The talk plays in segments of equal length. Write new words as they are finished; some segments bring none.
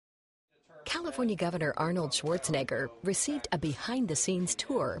California Governor Arnold Schwarzenegger received a behind-the-scenes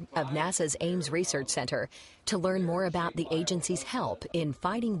tour of NASA's Ames Research Center to learn more about the agency's help in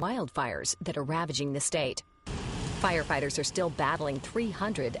fighting wildfires that are ravaging the state. Firefighters are still battling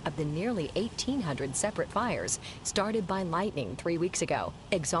 300 of the nearly 1,800 separate fires started by lightning 3 weeks ago,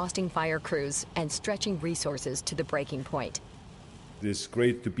 exhausting fire crews and stretching resources to the breaking point. It's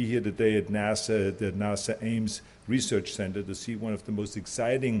great to be here today at NASA, the NASA Ames Research Center, to see one of the most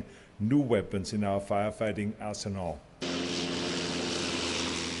exciting new weapons in our firefighting arsenal.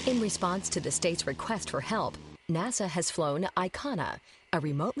 In response to the state's request for help, NASA has flown Icona, a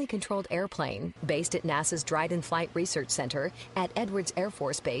remotely controlled airplane based at NASA's Dryden Flight Research Center at Edwards Air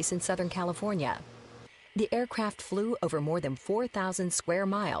Force Base in Southern California. The aircraft flew over more than 4,000 square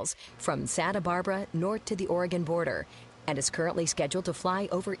miles from Santa Barbara north to the Oregon border and is currently scheduled to fly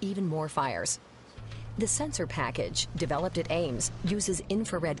over even more fires. The sensor package, developed at Ames, uses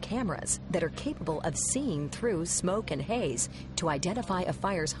infrared cameras that are capable of seeing through smoke and haze to identify a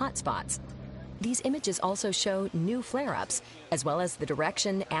fire's hotspots. These images also show new flare-ups, as well as the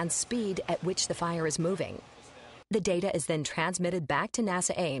direction and speed at which the fire is moving. The data is then transmitted back to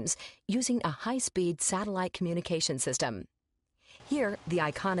NASA Ames using a high-speed satellite communication system. Here, the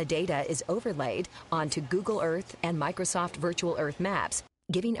Icona data is overlaid onto Google Earth and Microsoft Virtual Earth maps,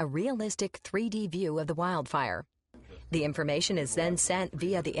 giving a realistic 3D view of the wildfire. The information is then sent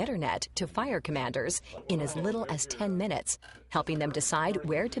via the internet to fire commanders in as little as 10 minutes, helping them decide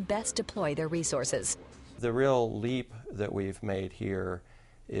where to best deploy their resources. The real leap that we've made here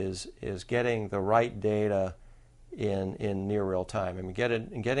is getting the right data in near real time. I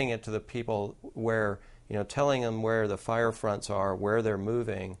mean, getting it to the people where, telling them where the fire fronts are, where they're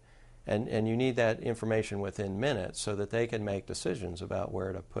moving, and you need that information within minutes so that they can make decisions about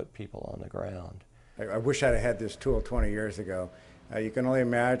where to put people on the ground. I wish I'd had this tool 20 years ago. You can only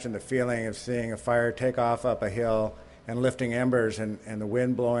imagine the feeling of seeing a fire take off up a hill and lifting embers and the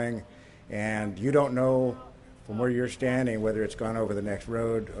wind blowing, and you don't know from where you're standing whether it's gone over the next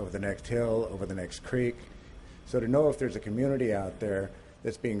road, over the next hill, over the next creek. So to know if there's a community out there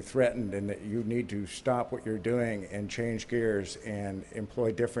that's being threatened and that you need to stop what you're doing and change gears and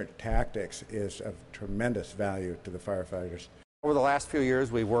employ different tactics is of tremendous value to the firefighters. Over the last few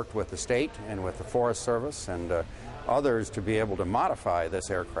years, we've worked with the state and with the Forest Service and others to be able to modify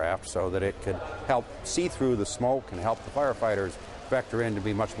this aircraft so that it could help see through the smoke and help the firefighters vector in to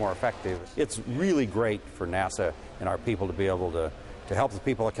be much more effective. It's really great for NASA and our people to be able to help the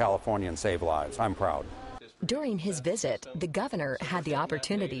people of California and save lives. I'm proud. During his visit, the governor had the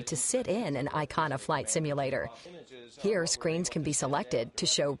opportunity to sit in an Icona flight simulator. Here, screens can be selected to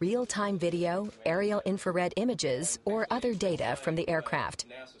show real-time video, aerial infrared images, or other data from the aircraft.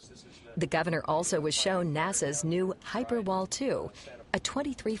 The governor also was shown NASA's new Hyperwall 2, a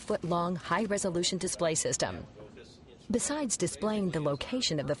 23-foot-long high-resolution display system. Besides displaying the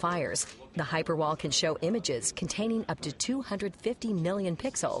location of the fires, the Hyperwall can show images containing up to 250 million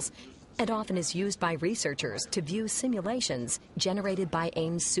pixels, and often is used by researchers to view simulations generated by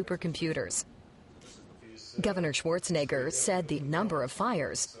Ames supercomputers. Governor Schwarzenegger said the number of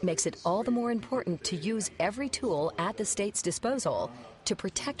fires makes it all the more important to use every tool at the state's disposal to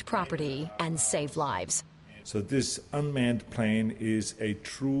protect property and save lives. So this unmanned plane is a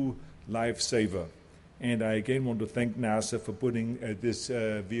true lifesaver. And I again want to thank NASA for putting this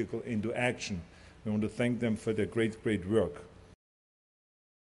vehicle into action. We want to thank them for their great work.